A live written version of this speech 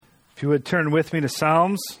If you would turn with me to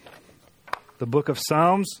Psalms, the book of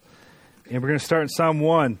Psalms, and we're going to start in Psalm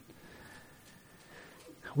 1.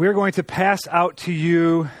 We're going to pass out to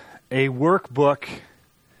you a workbook.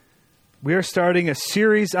 We are starting a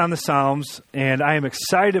series on the Psalms, and I am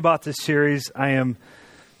excited about this series. I am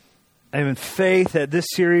in faith that this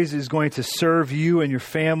series is going to serve you and your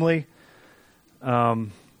family.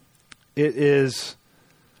 It is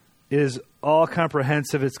all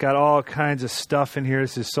comprehensive. It's got all kinds of stuff in here.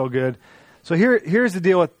 This is so good. So here's the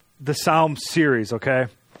deal with the Psalm series, okay?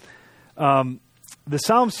 The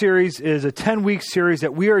Psalm series is a 10-week series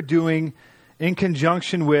that we are doing in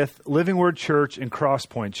conjunction with Living Word Church and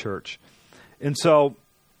Crosspoint Church. And so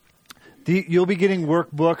you'll be getting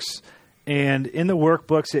workbooks, and in the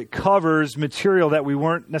workbooks it covers material that we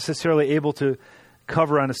weren't necessarily able to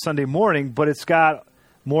cover on a Sunday morning, but it's got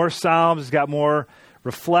more Psalms, it's got more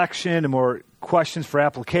reflection and more questions for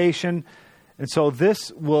application. And so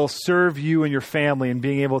this will serve you and your family in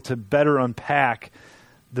being able to better unpack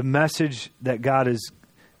the message that God is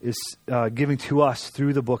giving to us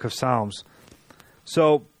through the book of Psalms.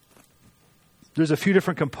 So there's a few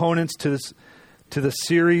different components to this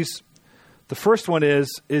series. The first one is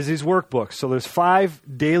these workbooks. So there's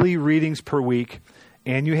 5 daily readings per week,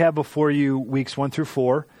 and you have before you weeks 1 through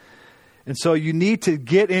 4. And so you need to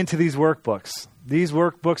get into these workbooks. These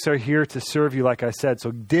workbooks are here to serve you, like I said.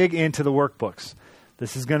 So dig into the workbooks.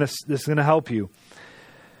 This is gonna help you.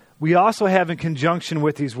 We also have, in conjunction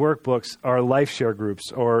with these workbooks, our life share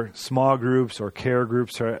groups or small groups or care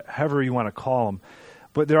groups or however you want to call them.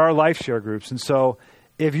 But there are life share groups. And so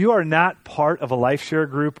if you are not part of a life share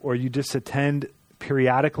group or you just attend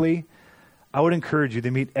periodically, I would encourage you to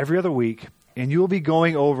meet every other week, and you will be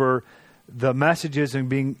going over the messages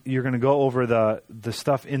and you're going to go over the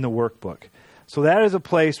stuff in the workbook. So that is a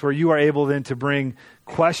place where you are able then to bring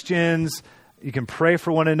questions. You can pray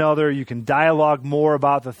for one another. You can dialogue more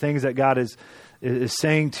about the things that God is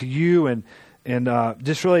saying to you, and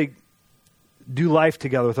just really do life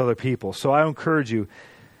together with other people. So I encourage you.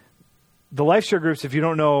 The life share groups, if you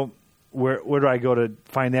don't know where do I go to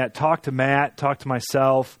find that, talk to Matt, talk to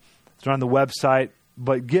myself. It's on the website,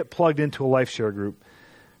 but get plugged into a life share group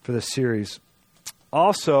for this series.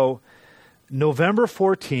 Also, November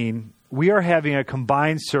 14, we are having a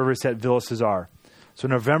combined service at Villa Cesar. So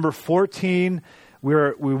November 14, we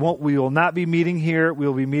will not be meeting here. We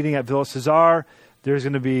will be meeting at Villa Cesar. There's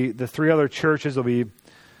going to be the 3 other churches. There'll be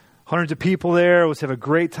hundreds of people there. Let's have a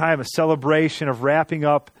great time, a celebration of wrapping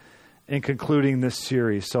up and concluding this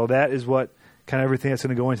series. So that is what kind of everything that's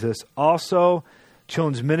going to go into this. Also,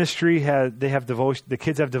 Children's Ministry the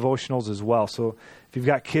kids have devotionals as well. So if you've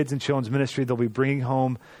got kids in Children's Ministry, they'll be bringing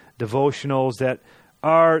home devotionals that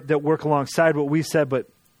work alongside what we said, but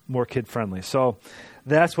more kid-friendly. So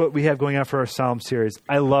that's what we have going on for our Psalm series.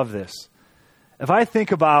 I love this. If I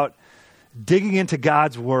think about digging into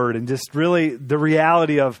God's Word and just really the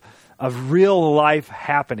reality of real life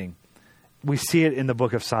happening, we see it in the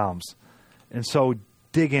book of Psalms. And so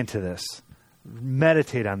dig into this.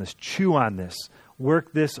 Meditate on this. Chew on this.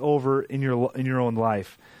 Work this over in your own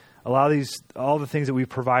life. Allow all the things that we've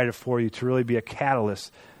provided for you to really be a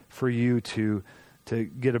catalyst for you to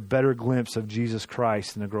get a better glimpse of Jesus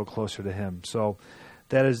Christ and to grow closer to Him. So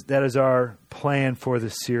that is our plan for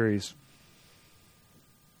this series.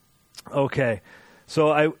 Okay,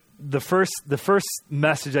 so the first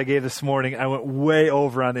message I gave this morning, I went way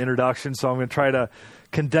over on the introduction, so I'm going to try to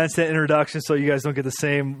condense that introduction so you guys don't get the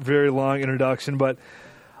same very long introduction. But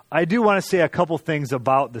I do want to say a couple things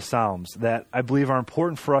about the Psalms that I believe are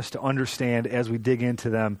important for us to understand as we dig into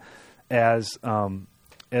them as a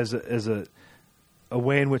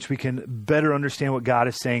way in which we can better understand what God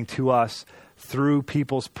is saying to us through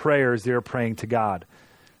people's prayers they're praying to God.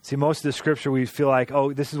 See, most of the scripture we feel like,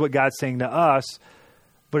 oh, this is what God's saying to us.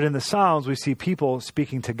 But in the Psalms, we see people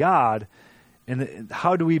speaking to God. And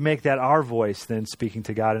how do we make that our voice then speaking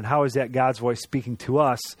to God? And how is that God's voice speaking to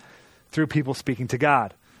us through people speaking to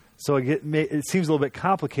God? So it seems a little bit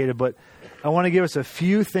complicated, but I want to give us a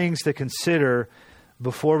few things to consider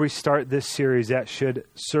before we start this series that should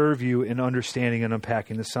serve you in understanding and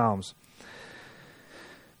unpacking the Psalms.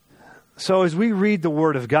 So as we read the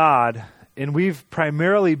Word of God, and we've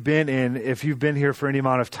primarily been if you've been here for any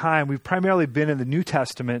amount of time, we've primarily been in the New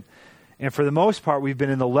Testament, and for the most part, we've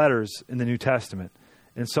been in the letters in the New Testament.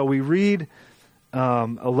 And so we read a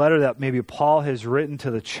letter that maybe Paul has written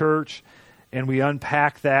to the church, and we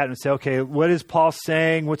unpack that and say, okay, what is Paul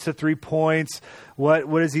saying? What's the 3 points?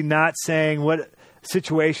 What is he not saying? What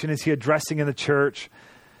situation is he addressing in the church?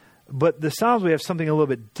 But the Psalms, we have something a little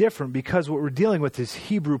bit different because what we're dealing with is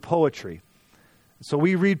Hebrew poetry. So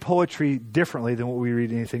we read poetry differently than what we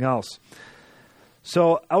read anything else.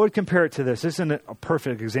 So I would compare it to this. This isn't a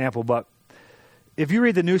perfect example, but if you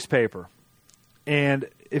read the newspaper, and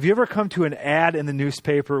if you ever come to an ad in the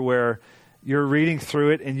newspaper where you're reading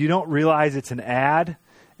through it and you don't realize it's an ad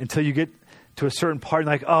until you get to a certain part and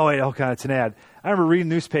like, oh, wait, oh, God, it's an ad. I remember reading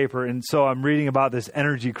the newspaper, and so I'm reading about this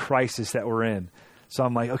energy crisis that we're in. So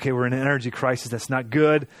I'm like, okay, we're in an energy crisis. That's not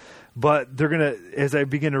good. But they're going to, as I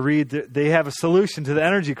begin to read, they have a solution to the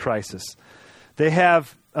energy crisis. They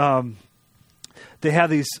have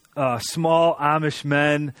these small Amish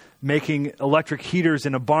men making electric heaters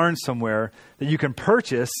in a barn somewhere that you can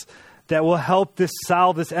purchase that will help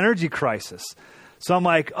solve this energy crisis. So I'm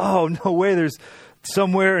like, oh, no way. There's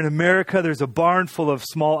somewhere in America, there's a barn full of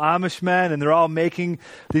small Amish men, and they're all making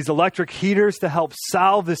these electric heaters to help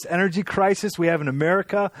solve this energy crisis we have in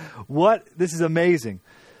America. What? This is amazing.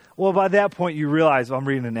 Well, by that point, you realize, I'm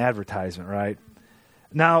reading an advertisement, right?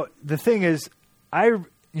 Now, the thing is,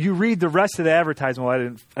 you read the rest of the advertisement. Well,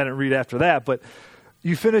 I didn't read after that, but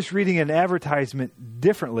you finish reading an advertisement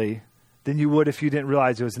differently than you would if you didn't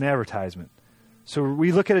realize it was an advertisement. So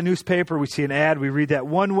we look at a newspaper, we see an ad, we read that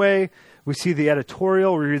one way. We see the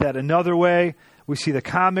editorial, we read that another way. We see the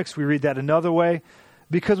comics, we read that another way.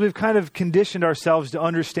 Because we've kind of conditioned ourselves to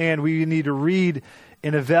understand we need to read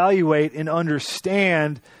and evaluate and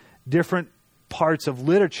understand different parts of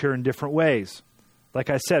literature in different ways.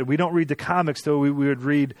 Like I said, we don't read the comics, though we would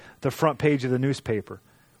read the front page of the newspaper.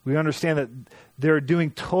 We understand that they're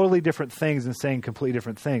doing totally different things and saying completely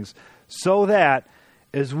different things. So that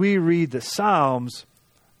as we read the Psalms,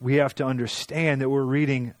 we have to understand that we're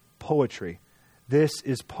reading poetry. This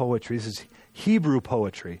is poetry. This is Hebrew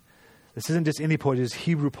poetry. This isn't just any poetry, it's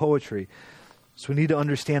Hebrew poetry. So we need to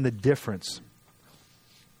understand the difference.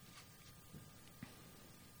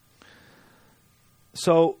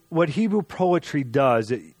 So what Hebrew poetry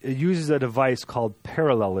does, it uses a device called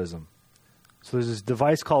parallelism. So there's this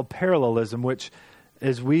device called parallelism, which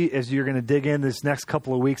as you're going to dig in this next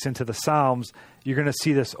couple of weeks into the Psalms, you're going to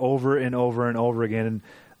see this over and over and over again. And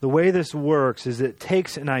the way this works is it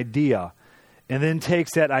takes an idea and then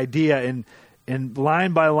takes that idea and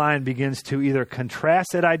line by line begins to either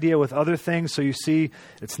contrast that idea with other things. So you see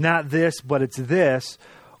it's not this, but it's this.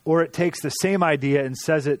 Or it takes the same idea and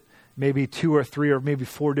says it maybe 2 or 3 or maybe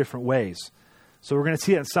 4 different ways. So we're going to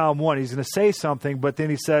see it in Psalm 1. He's going to say something, but then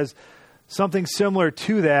he says something similar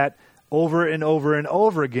to that over and over and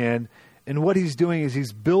over again. And what he's doing is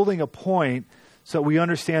he's building a point so we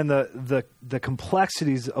understand the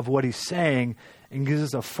complexities of what he's saying and gives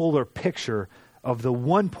us a fuller picture of the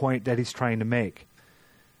one point that he's trying to make.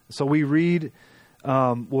 So we'll read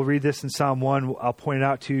this in Psalm 1. I'll point it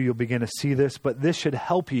out to you. You'll begin to see this. But this should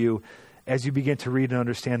help you as you begin to read and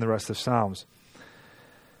understand the rest of Psalms.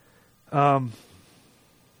 Another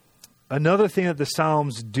thing that the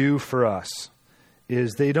Psalms do for us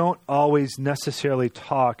is they don't always necessarily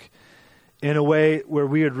talk in a way where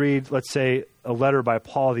we would read, let's say, a letter by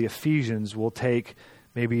Paul, the Ephesians. We'll take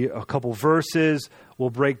maybe a couple verses, we'll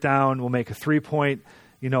break down, we'll make a 3-point,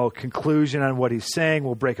 conclusion on what he's saying.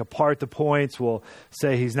 We'll break apart the points. We'll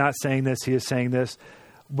say he's not saying this, he is saying this.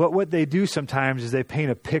 But what they do sometimes is they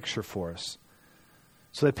paint a picture for us.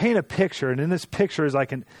 So they paint a picture, and in this picture is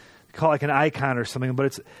call it like an icon or something,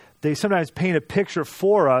 but they sometimes paint a picture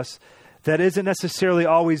for us that isn't necessarily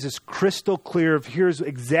always as crystal clear of here's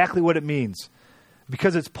exactly what it means.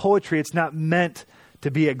 Because it's poetry, it's not meant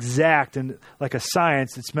to be exact and like a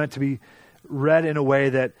science. It's meant to be read in a way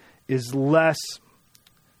that is less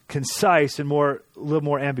concise and a little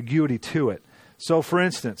more ambiguity to it. So, for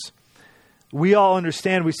instance, we all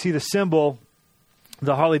understand, we see the symbol,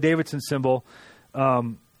 the Harley-Davidson symbol.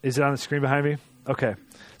 Is it on the screen behind me? Okay,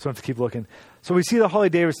 so I have to keep looking. So we see the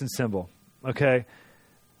Harley-Davidson symbol, okay?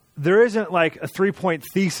 There isn't like a 3-point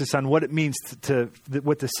thesis on what it means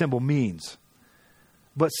what the symbol means.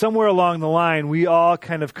 But somewhere along the line, we all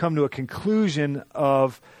kind of come to a conclusion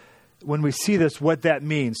of when we see this, what that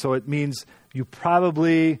means. So it means you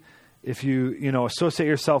probably, if you associate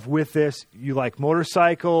yourself with this, you like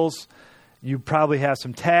motorcycles, you probably have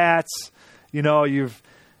some tats, you're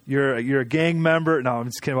a gang member. No, I'm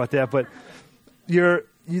just kidding about that. But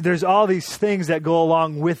there's all these things that go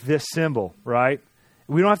along with this symbol, right?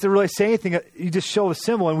 We don't have to really say anything. You just show the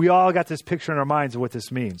symbol, and we all got this picture in our minds of what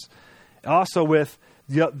this means. Also with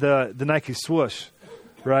the Nike swoosh,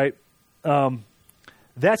 right?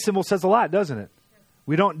 That symbol says a lot, doesn't it?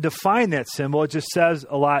 We don't define that symbol. It just says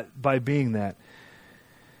a lot by being that.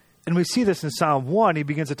 And we see this in Psalm 1. He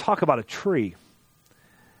begins to talk about a tree.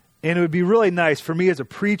 And it would be really nice for me as a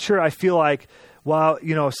preacher. I feel like while,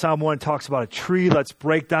 Psalm 1 talks about a tree, let's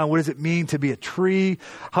break down what does it mean to be a tree?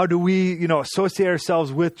 How do we, associate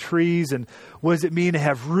ourselves with trees? And what does it mean to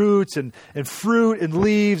have roots and fruit and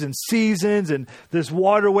leaves and seasons and this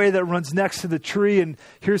waterway that runs next to the tree? And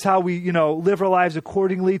here's how we, live our lives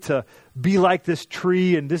accordingly to be like this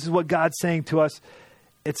tree. And this is what God's saying to us.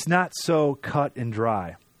 It's not so cut and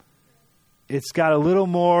dry. It's got a little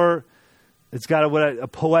more, it's got a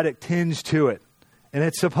poetic tinge to it. And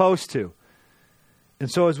it's supposed to. And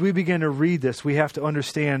so as we begin to read this, we have to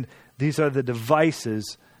understand these are the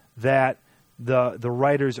devices that the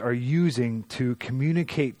writers are using to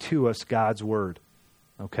communicate to us God's word.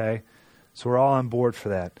 Okay? So we're all on board for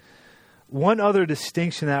that. One other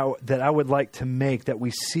distinction that I would like to make that we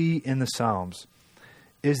see in the Psalms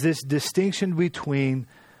is this distinction between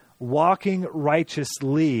walking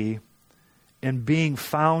righteously and being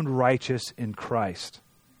found righteous in Christ.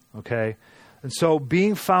 Okay? And so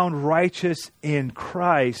being found righteous in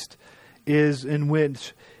Christ is in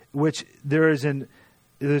which there's an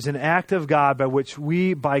act of God by which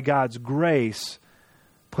we, by God's grace,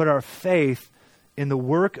 put our faith in the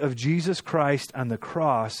work of Jesus Christ on the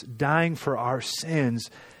cross, dying for our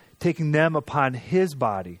sins, taking them upon his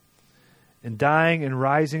body, and dying and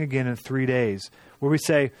rising again in 3 days, where we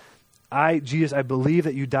say, Jesus, I believe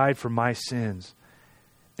that you died for my sins.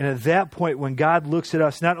 And at that point, when God looks at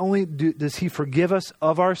us, not only does he forgive us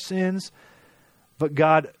of our sins, but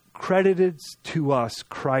God credits to us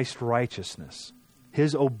Christ's righteousness,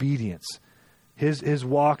 his obedience, his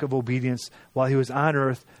walk of obedience while he was on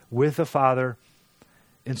earth with the Father.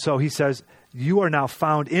 And so he says, you are now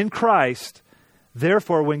found in Christ.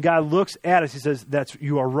 Therefore, when God looks at us, he says,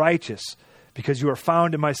 you are righteous because you are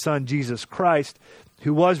found in my Son, Jesus Christ,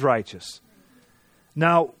 who was righteous.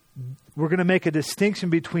 Now, we're going to make a distinction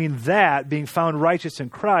between that, being found righteous in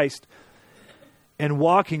Christ, and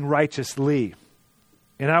walking righteously.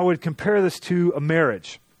 And I would compare this to a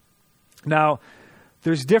marriage. Now,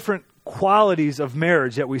 there's different qualities of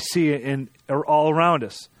marriage that we see are all around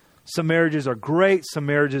us. Some marriages are great. Some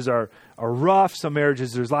marriages are rough. Some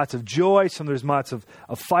marriages, there's lots of joy. Some there's lots of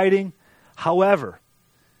fighting. However,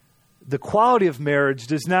 the quality of marriage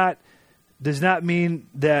does not mean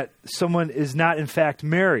that someone is not in fact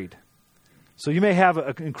married. So you may have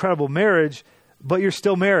an incredible marriage, but you're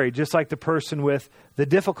still married, just like the person with the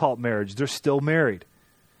difficult marriage. They're still married.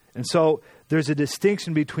 And so there's a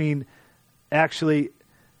distinction between actually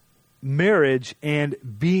marriage and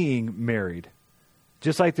being married.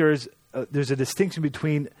 Just like there's a distinction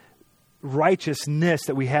between righteousness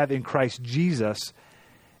that we have in Christ Jesus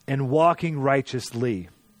and walking righteously.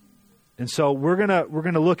 And so we're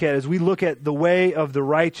gonna look at, as we look at the way of the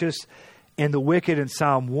righteous and the wicked in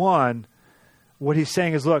Psalm 1, what he's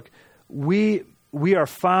saying is, look, we are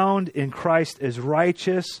found in Christ as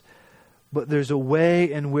righteous, but there's a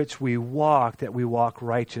way in which we walk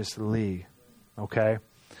righteously. Okay?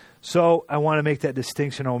 So I want to make that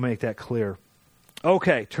distinction. I will make that clear.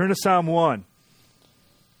 Okay, turn to Psalm 1.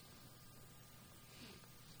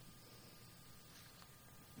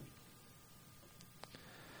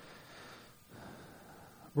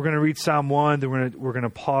 We're going to read Psalm 1, then we're going to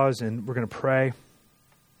pause and we're going to pray.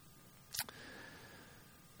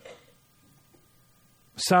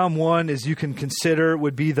 Psalm 1, as you can consider,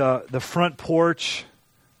 would be the front porch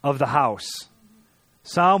of the house.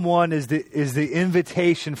 Psalm 1 is the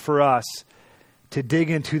invitation for us to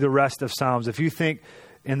dig into the rest of Psalms. If you think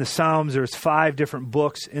in the Psalms, there's 5 different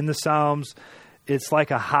books in the Psalms, it's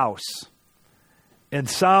like a house. And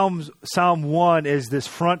Psalm 1 is this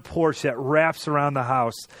front porch that wraps around the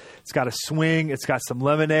house. It's got a swing. It's got some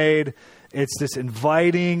lemonade. It's this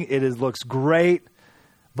inviting. Looks great.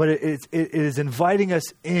 But it is inviting us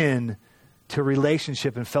in to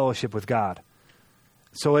relationship and fellowship with God.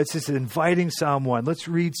 So it's just inviting Psalm 1. Let's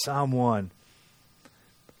read Psalm 1.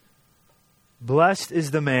 Blessed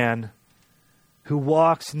is the man who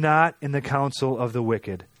walks not in the counsel of the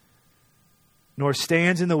wicked, nor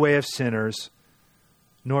stands in the way of sinners,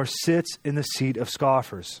 nor sits in the seat of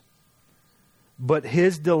scoffers. But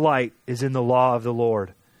his delight is in the law of the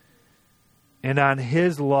Lord, and on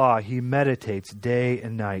his law he meditates day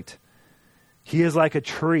and night. He is like a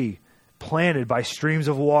tree planted by streams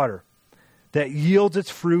of water, that yields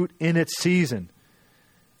its fruit in its season,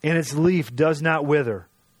 and its leaf does not wither.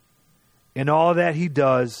 In all that he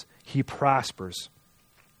does, he prospers.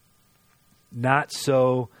 Not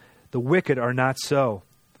so, the wicked are not so,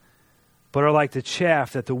 but are like the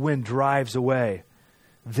chaff that the wind drives away.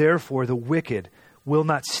 Therefore the wicked will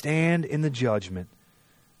not stand in the judgment,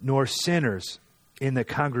 nor sinners in the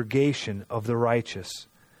congregation of the righteous.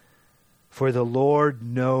 For the Lord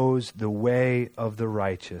knows the way of the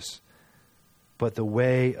righteous, but the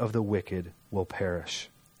way of the wicked will perish.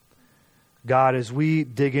 God, as we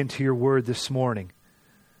dig into your word this morning,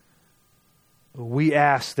 we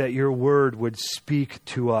ask that your word would speak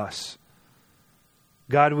to us.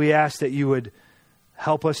 God, we ask that you would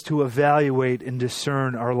help us to evaluate and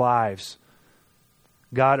discern our lives.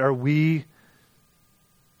 God, are we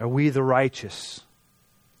the righteous?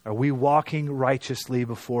 Are we walking righteously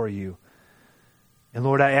before you? And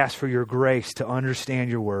Lord, I ask for your grace to understand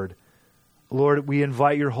your word. Lord, we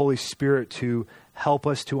invite your Holy Spirit to help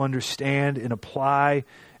us to understand and apply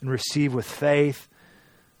and receive with faith.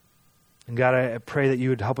 And God, I pray that you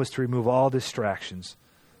would help us to remove all distractions.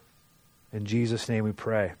 In Jesus' name we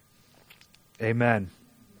pray. Amen.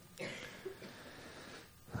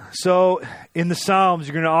 So in the Psalms,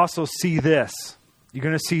 you're going to also see this. You're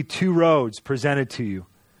going to see two roads presented to you.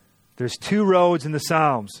 There's two roads in the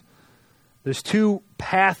Psalms. There's two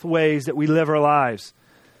pathways that we live our lives.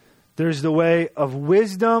 There's the way of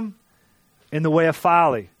wisdom and the way of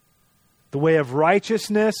folly. The way of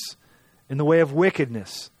righteousness and the way of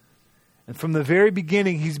wickedness. And from the very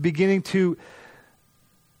beginning, he's beginning to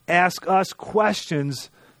ask us questions.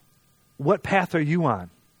 What path are you on?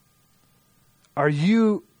 Are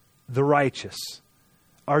you the righteous?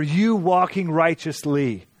 Are you walking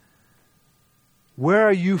righteously? Where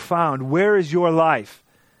are you found? Where is your life?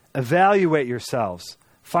 Evaluate yourselves.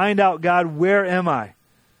 Find out, God, where am I?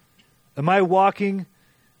 Am I walking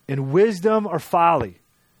in wisdom or folly?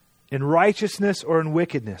 In righteousness or in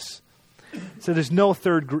wickedness? So there's no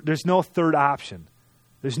third option.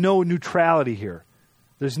 There's no neutrality here.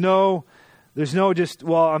 There's no just,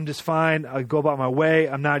 well, I'm just fine. I go about my way.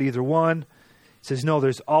 I'm not either one. It says, no,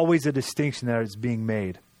 there's always a distinction that is being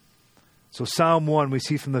made. So Psalm 1, we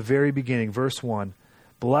see from the very beginning, verse 1,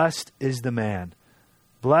 blessed is the man.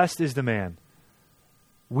 Blessed is the man.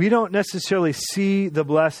 We don't necessarily see the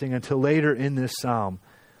blessing until later in this psalm.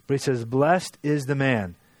 But he says, blessed is the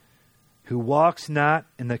man who walks not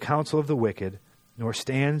in the counsel of the wicked, nor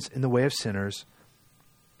stands in the way of sinners,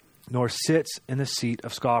 nor sits in the seat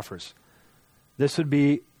of scoffers. This would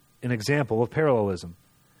be an example of parallelism.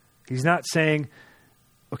 He's not saying,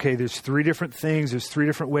 okay, there's three different things, there's three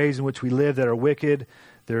different ways in which we live that are wicked.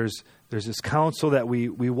 There's this counsel that we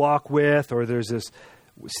walk with, or there's this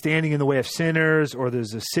standing in the way of sinners, or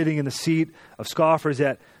there's this sitting in the seat of scoffers.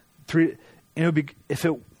 That three, and it would be, if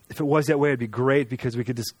it was that way, it'd be great, because we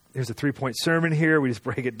could just, here's a 3-point sermon here, we just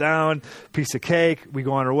break it down, piece of cake, we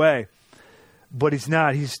go on our way. But he's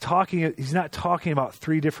not. He's not talking about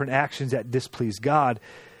three different actions that displease God.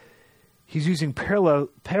 He's using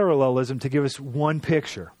parallelism to give us one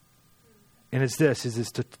picture. And it's this,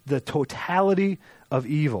 the totality of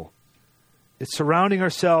evil. It's surrounding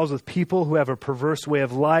ourselves with people who have a perverse way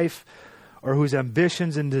of life, or whose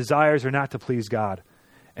ambitions and desires are not to please God.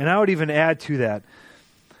 And I would even add to that,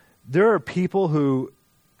 there are people who,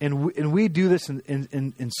 and we do this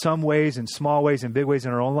in some ways, in small ways, in big ways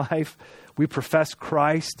in our own life. We profess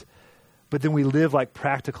Christ, but then we live like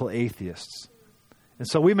practical atheists. And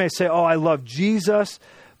so we may say, oh, I love Jesus,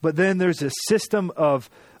 but then there's a system of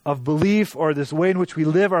belief, or this way in which we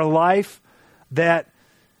live our life that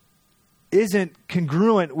isn't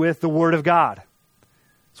congruent with the Word of God.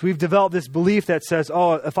 So we've developed this belief that says,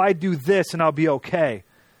 oh, if I do this, and I'll be okay.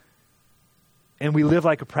 And we live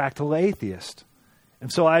like a practical atheist.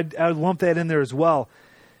 And so I'd lump that in there as well.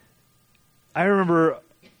 I remember,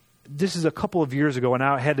 this is a couple of years ago, and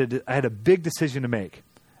I had a big decision to make.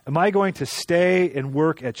 Am I going to stay and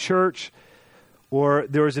work at church, or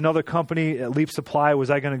there was another company at Leap Supply, was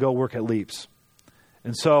I going to go work at Leaps?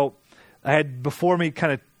 And so I had before me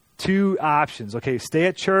kind of two options. Okay, stay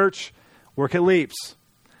at church, work at Leaps.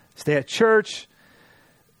 Stay at church,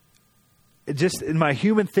 just in my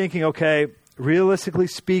human thinking, okay, realistically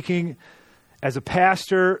speaking, as a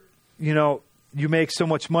pastor, you make so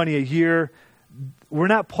much money a year. We're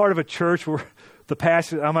not part of a church where the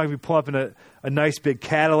pastor, I'm going to be pulling up in a nice big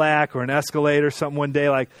Cadillac or an Escalade or something one day.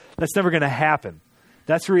 Like, that's never going to happen.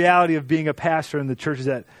 That's the reality of being a pastor in the churches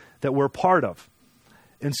that we're part of.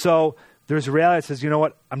 And so there's a reality that says, you know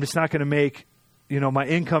what, I'm just not going to make, my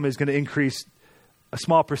income is going to increase a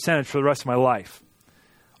small percentage for the rest of my life.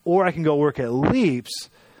 Or I can go work at Leaps,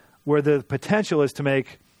 where the potential is to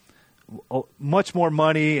make much more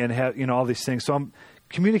money and have, all these things. So I'm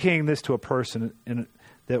communicating this to a person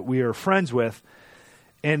that we are friends with.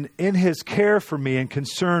 And in his care for me and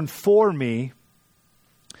concern for me,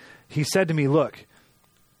 he said to me, look,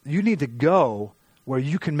 you need to go where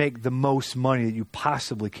you can make the most money that you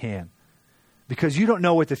possibly can, because you don't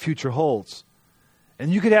know what the future holds.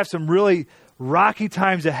 And you could have some really rocky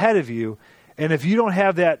times ahead of you. And if you don't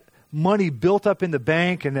have that money built up in the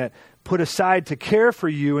bank and that put aside to care for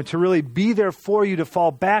you and to really be there for you to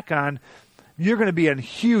fall back on, you're going to be in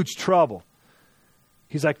huge trouble.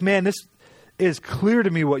 He's like, man, this is clear to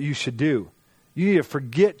me what you should do. You need to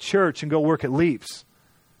forget church and go work at Leaps.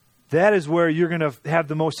 That is where you're going to have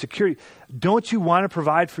the most security. Don't you want to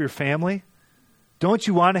provide for your family? Don't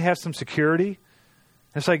you want to have some security?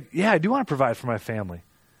 It's like, yeah, I do want to provide for my family.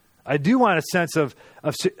 I do want a sense of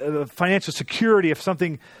financial security if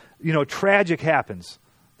something, tragic happens.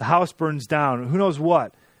 The house burns down. Who knows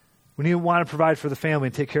what? We need to want to provide for the family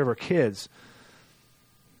and take care of our kids.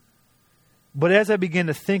 But as I began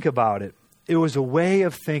to think about it, it was a way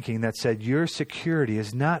of thinking that said your security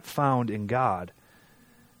is not found in God.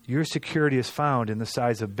 Your security is found in the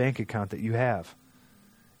size of bank account that you have.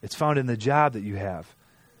 It's found in the job that you have.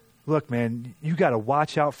 Look, man, you got to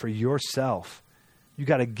watch out for yourself. You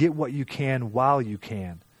got to get what you can while you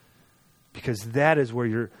can, because that is where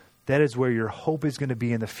your hope is going to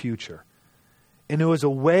be in the future. And it was a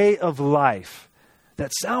way of life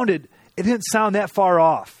that it didn't sound that far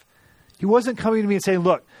off. He wasn't coming to me and saying,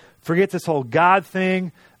 look, forget this whole God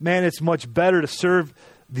thing. Man, it's much better to serve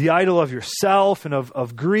the idol of yourself and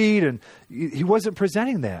of greed. And he wasn't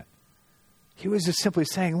presenting that. He was just simply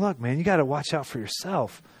saying, look, man, you got to watch out for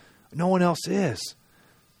yourself. No one else is.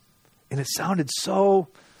 And it sounded so,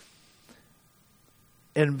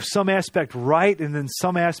 in some aspect, right, and in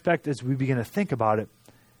some aspect, as we begin to think about it,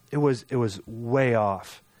 it was way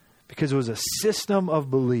off, because it was a system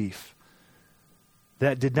of belief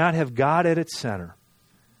that did not have God at its center.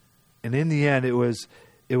 And in the end, it was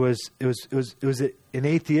an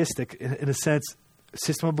atheistic, in a sense,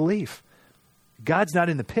 system of belief. God's not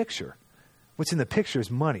in the picture. What's in the picture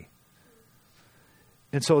is money.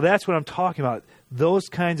 And so that's what I'm talking about. Those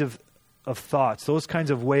kinds of thoughts, those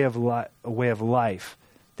kinds of way of life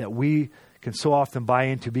that we can so often buy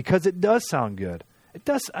into, because it does sound good. It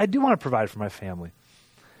does. I do want to provide for my family.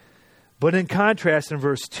 But in contrast, in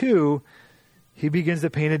verse 2, he begins to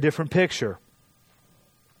paint a different picture.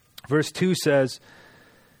 Verse 2 says,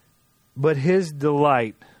 but his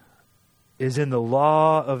delight is in the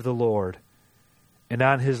law of the Lord, and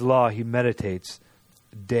on his law he meditates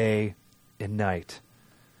day and night.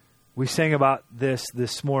 We sang about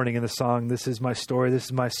this morning in the song, This Is My Story, This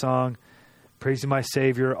Is My Song, praising my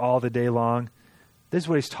Savior all the day long. This is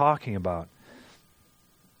what he's talking about.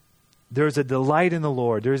 There's a delight in the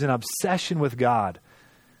Lord. There's an obsession with God.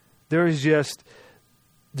 There's just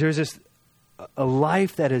a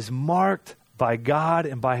life that is marked by God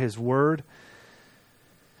and by his word.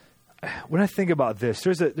 When I think about this,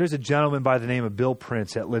 there's a gentleman by the name of Bill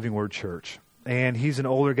Prince at Living Word Church. And he's an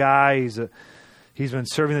older guy. He's been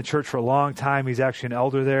serving the church for a long time. He's actually an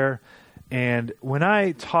elder there. And when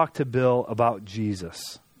I talk to Bill about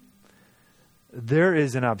Jesus, there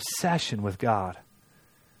is an obsession with God.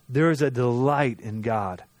 There is a delight in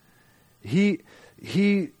God. He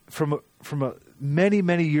from many,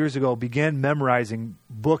 many years ago began memorizing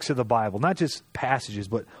books of the Bible, not just passages,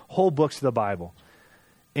 but whole books of the Bible.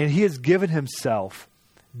 And he has given himself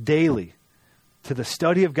daily to the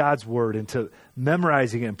study of God's word and to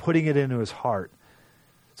memorizing it and putting it into his heart.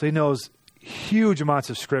 So he knows huge amounts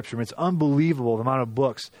of scripture. It's unbelievable the amount of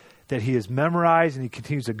books that he has memorized, and he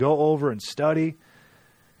continues to go over and study.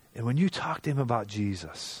 And when you talk to him about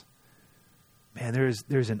Jesus, man,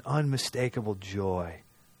 there's an unmistakable joy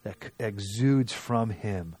that exudes from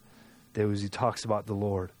him as he talks about the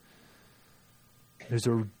Lord. There's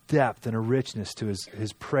a depth and a richness to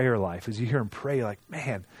his prayer life. As you hear him pray, you're like,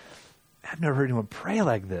 man, I've never heard anyone pray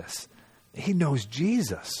like this. He knows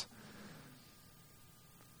Jesus.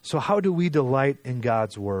 So how do we delight in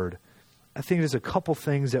God's word? I think there's a couple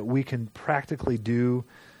things that we can practically do.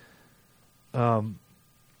 And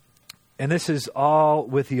this is all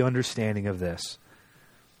with the understanding of this.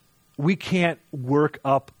 We can't work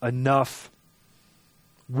up enough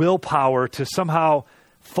willpower to somehow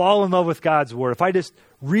fall in love with God's word. If I just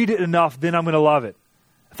read it enough, then I'm going to love it.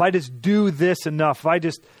 If I just do this enough, if I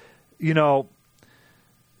just,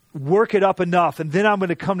 work it up enough, and then I'm going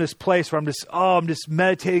to come to this place where I'm just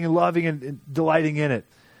meditating and loving and delighting in it.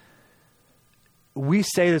 We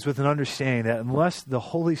say this with an understanding that unless the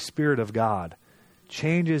Holy Spirit of God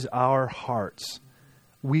changes our hearts,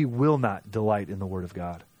 we will not delight in the Word of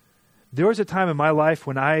God. There was a time in my life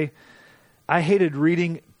when I hated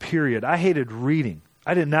reading, period. I hated reading.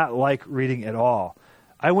 I did not like reading at all.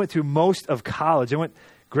 I went through most of college.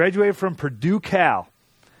 Graduated from Purdue Cal,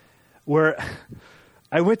 where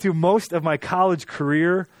I went through most of my college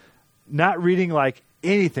career not reading like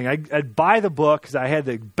anything. I'd buy the book because I had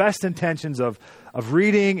the best intentions of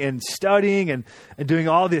reading and studying and doing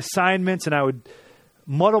all the assignments, and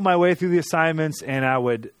muddle my way through the assignments, and I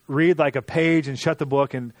would read like a page and shut the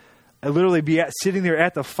book, and I'd literally be sitting there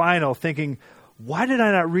at the final thinking, why did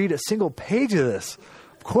I not read a single page of this?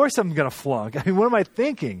 Of course I'm going to flunk. I mean, what am I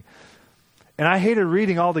thinking? And I hated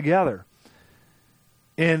reading altogether.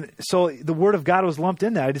 And so the Word of God was lumped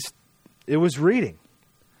in there. It was reading.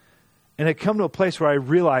 And it come to a place where I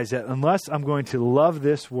realized that unless I'm going to love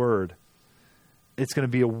this Word, it's going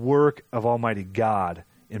to be a work of Almighty God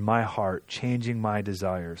in my heart, changing my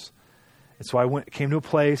desires. And so I came to a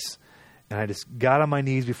place, and I just got on my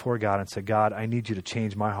knees before God and said, God, I need you to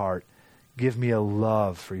change my heart. Give me a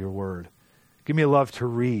love for your Word. Give me a love to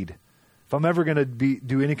read. If I'm ever going to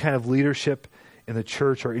do any kind of leadership in the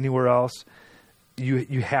church or anywhere else,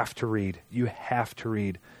 you have to read. You have to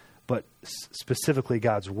read, but specifically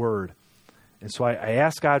God's Word. And so I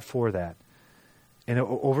asked God for that. And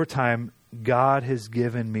over time, God has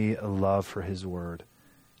given me a love for His Word.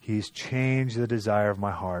 He's changed the desire of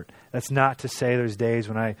my heart. That's not to say there's days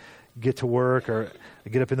when I get to work or I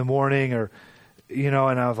get up in the morning or, and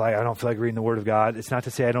I was like, I don't feel like reading the Word of God. It's not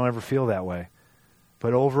to say I don't ever feel that way.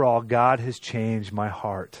 But overall, God has changed my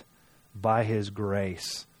heart by His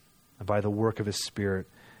grace and by the work of His Spirit.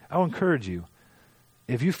 I'll encourage you,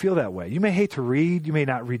 if you feel that way, you may hate to read, you may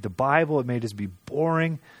not read the Bible, it may just be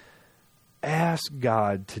boring. Ask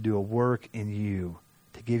God to do a work in you,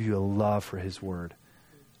 to give you a love for His Word.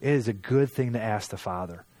 It is a good thing to ask the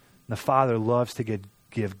Father. And the Father loves to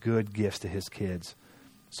give good gifts to His kids.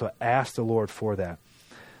 So ask the Lord for that.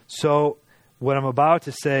 So what I'm about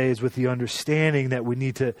to say is with the understanding that we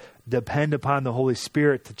need to depend upon the Holy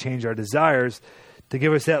Spirit to change our desires, to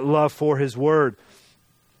give us that love for His Word.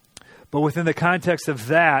 But within the context of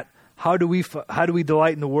that, how do we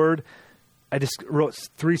delight in the Word? I just wrote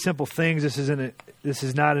 3 simple things. This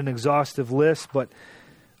is not an exhaustive list, but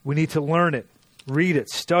we need to learn it, read it,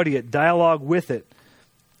 study it, dialogue with it,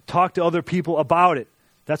 talk to other people about it.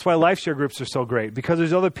 That's why life share groups are so great, because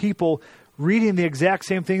there's other people reading the exact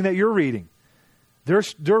same thing that you're reading.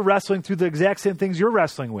 They're wrestling through the exact same things you're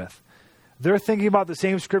wrestling with. They're thinking about the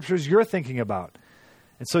same scriptures you're thinking about.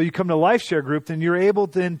 And so you come to life share group, then you're able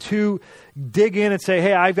then to dig in and say,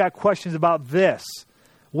 hey, I've got questions about this.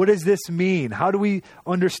 What does this mean? How do we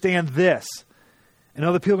understand this? And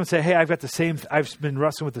other people can say, hey, I've been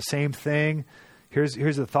wrestling with the same thing. Here's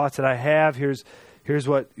the thoughts that I have. Here's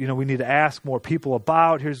what, we need to ask more people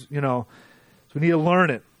about. So we need to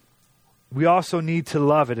learn it. We also need to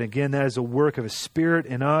love it. Again, that is a work of His Spirit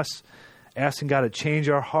in us, asking God to change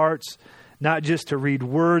our hearts, not just to read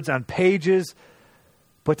words on pages,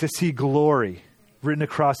 but to see glory written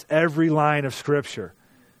across every line of Scripture.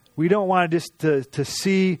 We don't want just to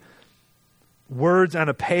see words on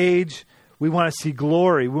a page. We want to see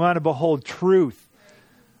glory. We want to behold truth.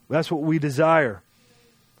 That's what we desire.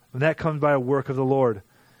 And that comes by a work of the Lord.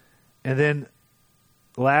 And then,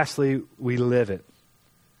 lastly, we live it.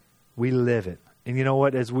 We live it. And you know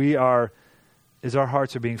what? As our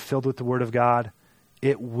hearts are being filled with the Word of God,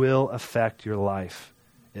 it will affect your life.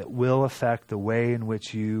 It will affect the way in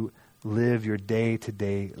which you live your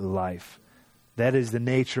day-to-day life. That is the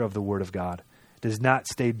nature of the Word of God. It does not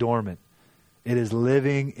stay dormant. It is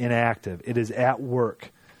living and active. It is at work,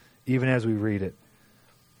 even as we read it.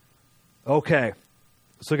 Okay,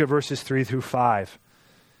 let's look at verses 3 through 5.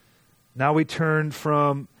 Now we turn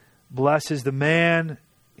from blessed is the man.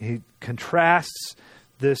 He contrasts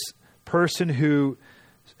this person who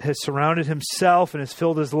has surrounded himself and has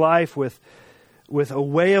filled his life with a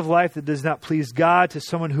way of life that does not please God, to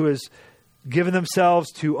someone who has given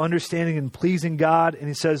themselves to understanding and pleasing God. And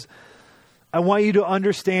he says, I want you to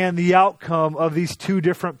understand the outcome of these 2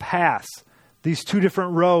 different paths, these 2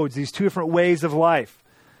 different roads, these 2 different ways of life.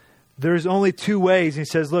 There's only 2 ways. And he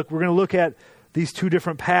says, look, we're going to look at these 2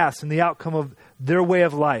 different paths and the outcome of their way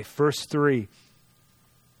of life. Verse 3.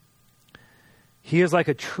 He is like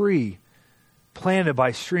a tree planted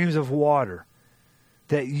by streams of water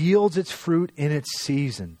that yields its fruit in its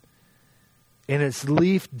season, and its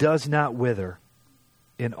leaf does not wither.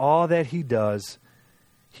 In all that he does,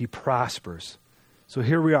 he prospers. So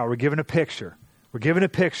here we are. We're given a picture.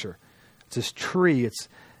 It's this tree. It's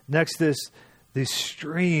next to these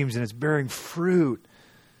streams, and it's bearing fruit.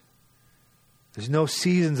 There's no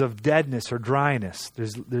seasons of deadness or dryness.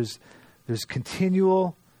 There's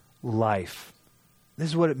continual life. This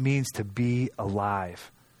is what it means to be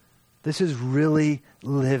alive. This is really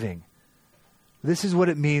living. This is what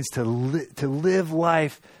it means to live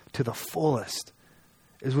life to the fullest.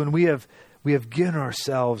 Is when we have given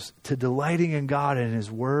ourselves to delighting in God and His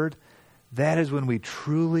Word. That is when we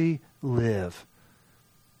truly live.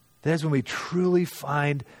 That is when we truly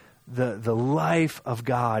find the life of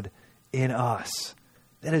God in us.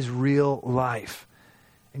 That is real life.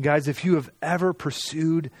 And guys, if you have ever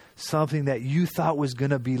pursued something that you thought was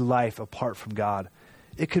going to be life apart from God,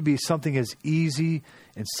 it could be something as easy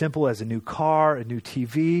and simple as a new car, a new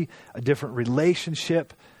TV, a different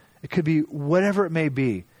relationship. It could be whatever it may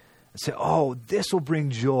be. And say, oh, this will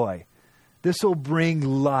bring joy. This will bring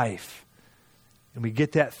life. And we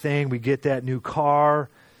get that thing, we get that new car,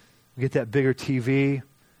 we get that bigger TV.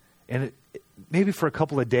 And maybe for a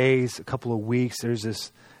couple of days, a couple of weeks, there's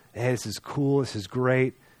this, hey, this is cool, this is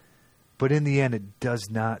great. But in the end, it does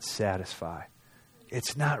not satisfy.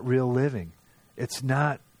 It's not real living. It's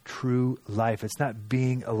not true life. It's not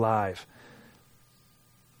being alive.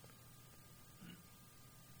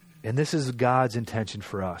 And this is God's intention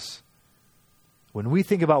for us. When we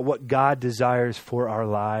think about what God desires for our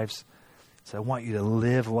lives, it's, I want you to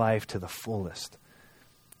live life to the fullest.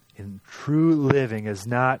 And true living is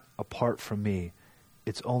not apart from me.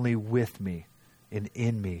 It's only with me and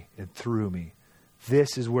in me and through me.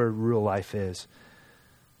 This is where real life is.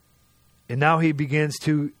 And now he begins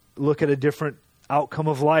to look at a different outcome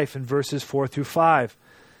of life in verses 4 through 5.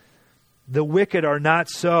 The wicked are not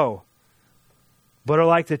so, but are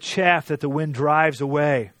like the chaff that the wind drives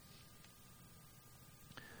away.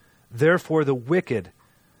 Therefore the wicked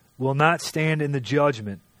will not stand in the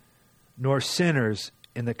judgment, nor sinners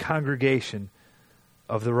in the congregation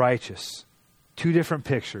of the righteous. Two different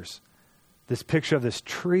pictures. This picture of this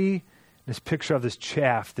tree, this picture of this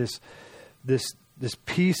chaff, this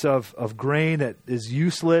piece of grain that is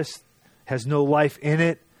useless, has no life in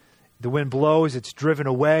it. The wind blows, it's driven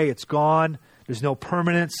away, it's gone. There's no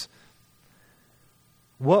permanence.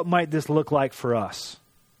 What might this look like for us?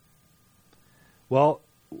 Well,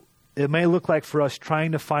 it may look like for us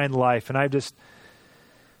trying to find life, and I've just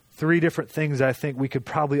three different things I think we could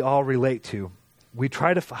probably all relate to.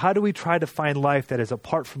 How do we try to find life that is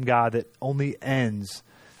apart from God, that only ends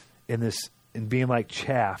in being like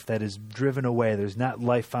chaff that is driven away? There's not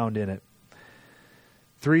life found in it.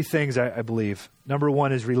 Three things I believe. Number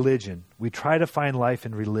one is religion. We try to find life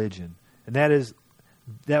in religion, and that is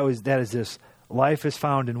this: life is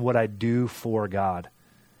found in what I do for God.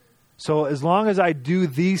 So as long as I do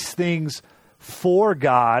these things for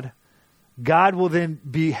God, God will then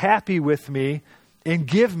be happy with me and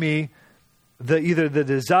give me either the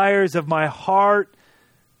desires of my heart,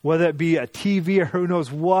 whether it be a TV or who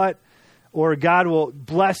knows what, or God will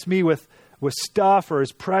bless me with stuff or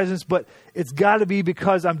his presence, but it's got to be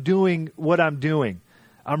because I'm doing what I'm doing.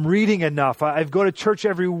 I'm reading enough. I go to church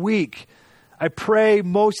every week. I pray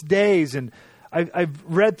most days, and I've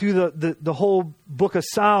read through the whole book of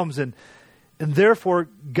Psalms, and therefore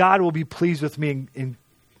God will be pleased with me and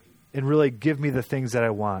really give me the things that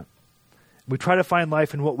I want. We try to find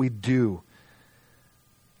life in what we do,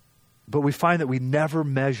 but we find that we never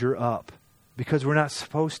measure up because we're not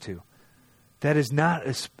supposed to. That is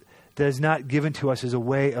not given to us as a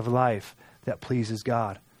way of life that pleases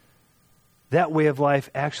God. That way of life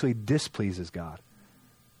actually displeases God.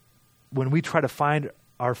 When we try to find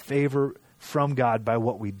our favor from God by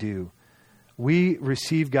what we do, we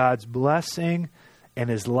receive God's blessing and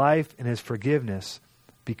his life and his forgiveness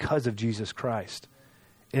because of Jesus Christ.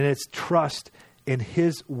 And it's trust in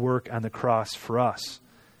his work on the cross for us.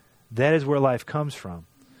 That is where life comes from.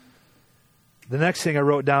 The next thing I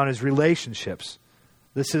wrote down is relationships.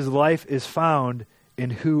 This is life is found in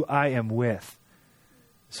who I am with.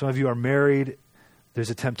 Some of you are married. There's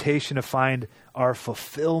a temptation to find our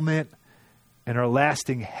fulfillment and our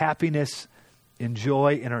lasting happiness and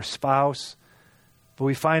joy in our spouse. But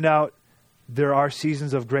we find out there are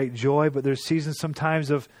seasons of great joy, but there's seasons sometimes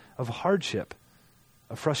of hardship,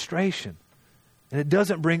 of frustration. And it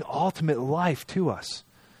doesn't bring ultimate life to us.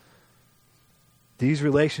 These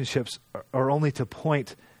relationships are only to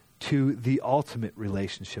point to the ultimate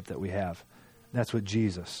relationship that we have. And that's with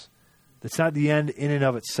Jesus. That's not the end in and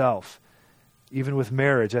of itself. Even with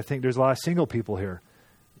marriage, I think there's a lot of single people here.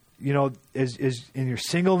 You know, as in your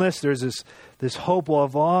singleness, there's this hope,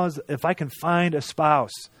 well, if I can find a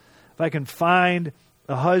spouse, if I can find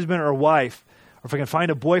a husband or wife, or if I can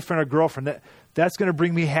find a boyfriend or girlfriend, that's going to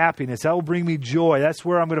bring me happiness. That will bring me joy. That's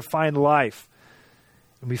where I'm going to find life.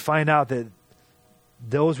 And we find out that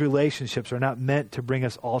those relationships are not meant to bring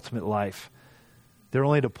us ultimate life. They're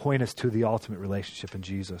only to point us to the ultimate relationship in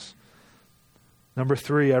Jesus. Number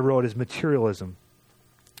 3 I wrote is materialism.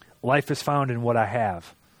 Life is found in what I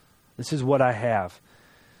have. This is what I have.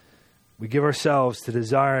 We give ourselves to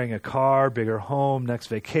desiring a car, bigger home, next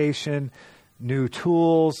vacation, new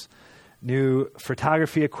tools, new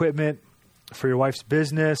photography equipment for your wife's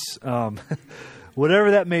business,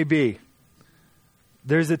 whatever that may be.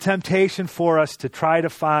 There's a temptation for us to try to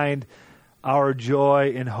find our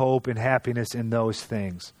joy and hope and happiness in those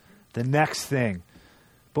things. The next thing.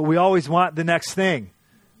 But we always want the next thing,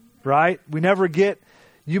 right? We never get,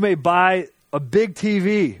 you may buy a big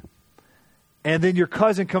TV, and then your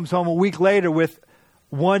cousin comes home a week later with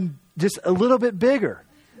one just a little bit bigger.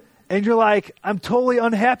 And you're like, I'm totally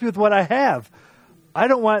unhappy with what I have. I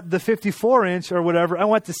don't want the 54-inch or whatever. I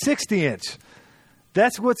want the 60-inch.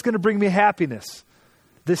 That's what's going to bring me happiness.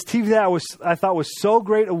 This TV that I thought was so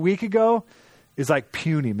great a week ago is like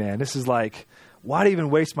puny, man. This is like, why even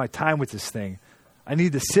waste my time with this thing? I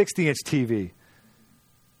need the 60-inch TV.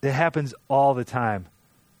 It happens all the time.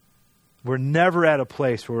 We're never at a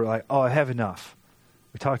place where we're like, oh, I have enough.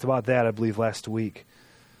 We talked about that, I believe, last week.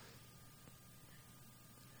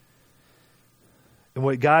 And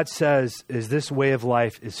what God says is this way of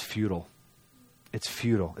life is futile. It's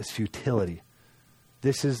futile. It's futility.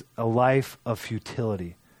 This is a life of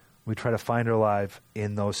futility. We try to find our life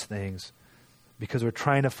in those things because we're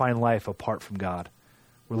trying to find life apart from God.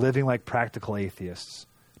 We're living like practical atheists,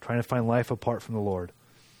 trying to find life apart from the Lord.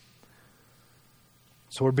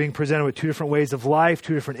 So we're being presented with two different ways of life,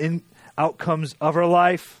 two different outcomes of our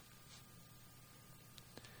life.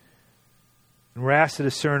 And we're asked to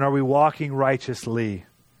discern, are we walking righteously?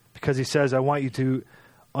 Because he says, I want you to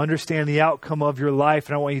understand the outcome of your life,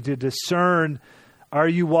 and I want you to discern, are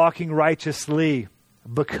you walking righteously?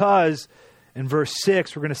 Because, in verse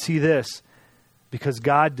 6, we're going to see this, because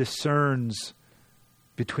God discerns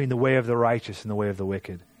between the way of the righteous and the way of the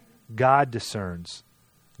wicked. God discerns.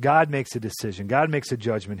 God makes a decision. God makes a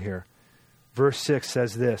judgment here. Verse 6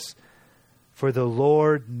 says this, for the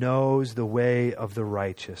Lord knows the way of the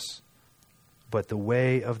righteous, but the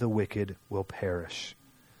way of the wicked will perish.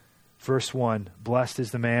 Verse 1, blessed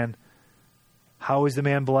is the man. How is the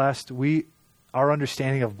man blessed? Our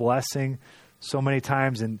understanding of blessing so many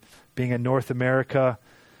times, in being in North America,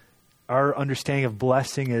 our understanding of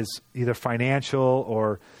blessing is either financial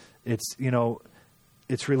or it's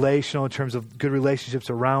relational in terms of good relationships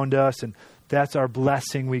around us, and that's our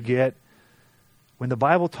blessing we get. When the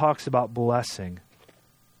Bible talks about blessing,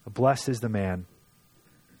 blessed is the man.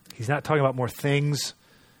 He's not talking about more things,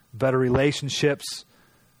 better relationships,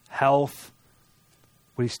 health.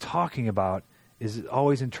 What he's talking about is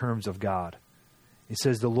always in terms of God. He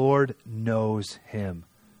says the Lord knows him.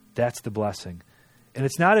 That's the blessing. And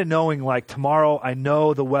it's not a knowing like tomorrow I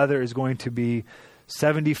know the weather is going to be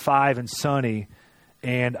 75 and sunny,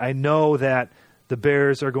 and I know that the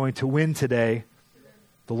Bears are going to win today.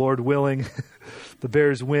 The Lord willing, the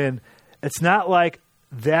Bears win. It's not like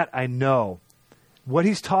that I know. What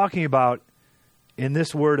he's talking about in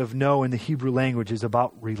this word of know in the Hebrew language is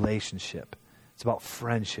about relationship. It's about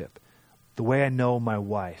friendship. The way I know my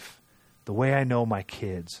wife, the way I know my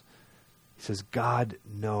kids. He says God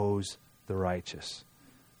knows the righteous.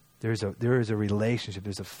 There is a relationship.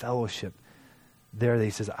 There's a fellowship there that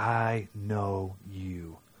he says, I know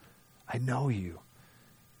you. I know you.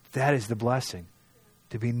 That is the blessing,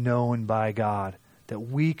 to be known by God, that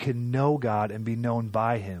we can know God and be known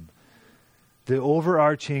by him. The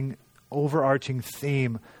overarching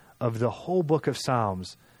theme of the whole book of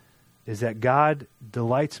Psalms is that God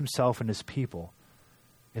delights himself in his people,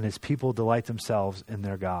 and his people delight themselves in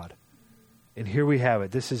their God. And here we have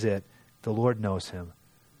it. This is it. The Lord knows him.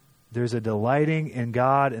 There's a delighting in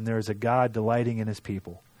God, and there's a God delighting in his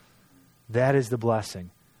people. That is the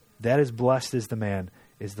blessing. That is blessed is the man,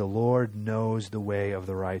 is the Lord knows the way of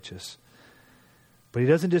the righteous. But he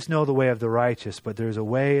doesn't just know the way of the righteous, but there's a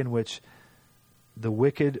way in which the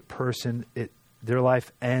wicked person, their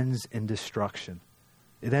life ends in destruction.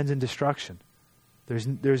 It ends in destruction.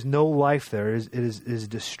 There's no life there. It is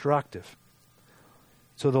destructive.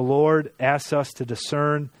 So the Lord asks us to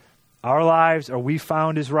discern our lives. Are we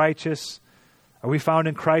found as righteous? Are we found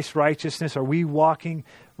in Christ's righteousness? Are we walking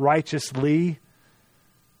righteously?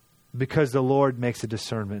 Because the Lord makes a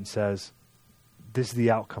discernment and says, this is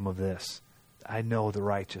the outcome of this. I know the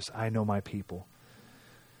righteous. I know my people.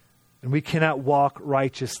 And we cannot walk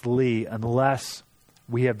righteously unless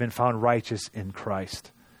we have been found righteous in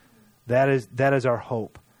Christ. That is our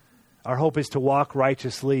hope. Our hope is to walk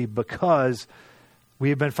righteously because we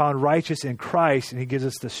have been found righteous in Christ, and he gives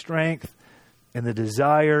us the strength and the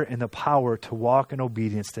desire and the power to walk in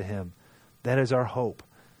obedience to him. That is our hope.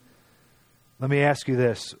 Let me ask you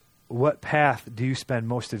this. What path do you spend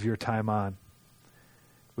most of your time on?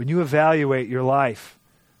 When you evaluate your life,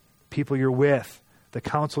 people you're with, the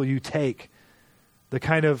counsel you take, the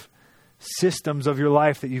kind of systems of your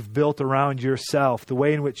life that you've built around yourself, the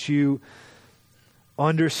way in which you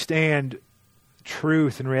understand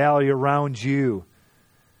truth and reality around you,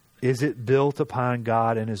 is it built upon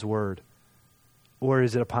God and his word? or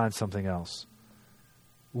is it upon something else?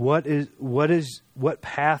 What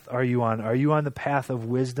path are you on? Are you on the path of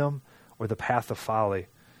wisdom or the path of folly?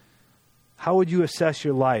 How would you assess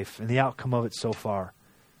your life and the outcome of it so far?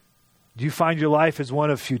 Do you find your life as one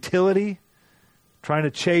of futility, trying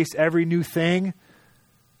to chase every new thing?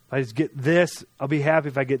 If I just get this, I'll be happy.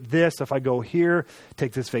 If I get this, if I go here,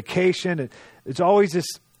 take this vacation. It's always this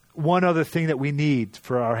one other thing that we need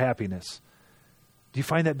for our happiness. Do you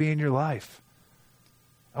find that being your life?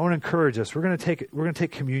 I want to encourage us. We're going to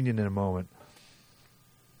take communion in a moment.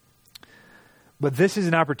 But this is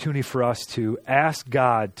an opportunity for us to ask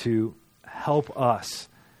God to help us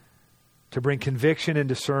to bring conviction and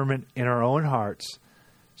discernment in our own hearts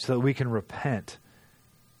so that we can repent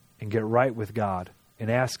and get right with God and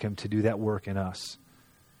ask Him to do that work in us.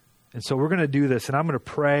 And so we're going to do this, and I'm going to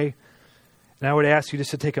pray. And I would ask you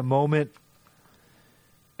just to take a moment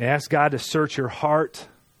and ask God to search your heart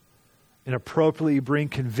and appropriately bring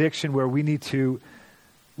conviction where we need to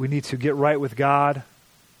get right with God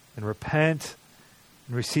and repent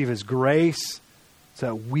and receive His grace so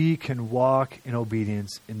that we can walk in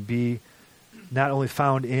obedience and be not only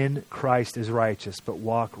found in Christ as righteous, but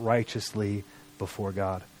walk righteously before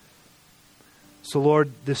God. So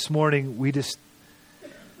Lord, this morning we just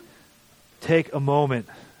take a moment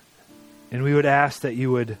and we would ask that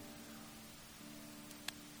you would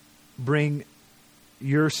bring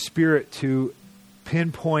your Spirit to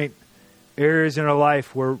pinpoint areas in our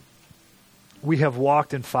life where we have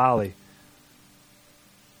walked in folly.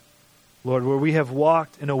 Lord, where we have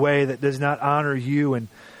walked in a way that does not honor you and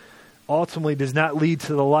ultimately does not lead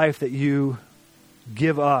to the life that you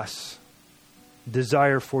give us,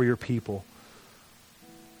 desire for your people.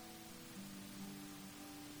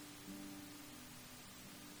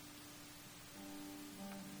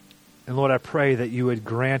 And Lord, I pray that you would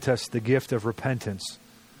grant us the gift of repentance,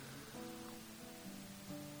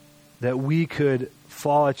 that we could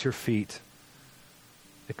fall at your feet,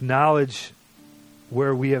 acknowledge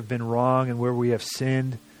where we have been wrong and where we have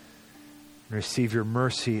sinned, and receive your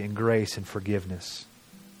mercy and grace and forgiveness,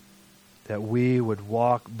 that we would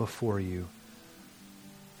walk before you,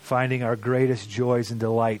 finding our greatest joys and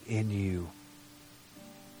delight in you.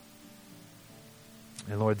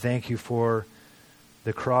 And Lord, thank you for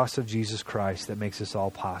the cross of Jesus Christ that makes this all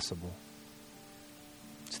possible.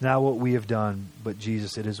 It's not what we have done, but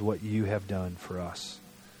Jesus, it is what you have done for us.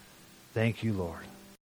 Thank you, Lord.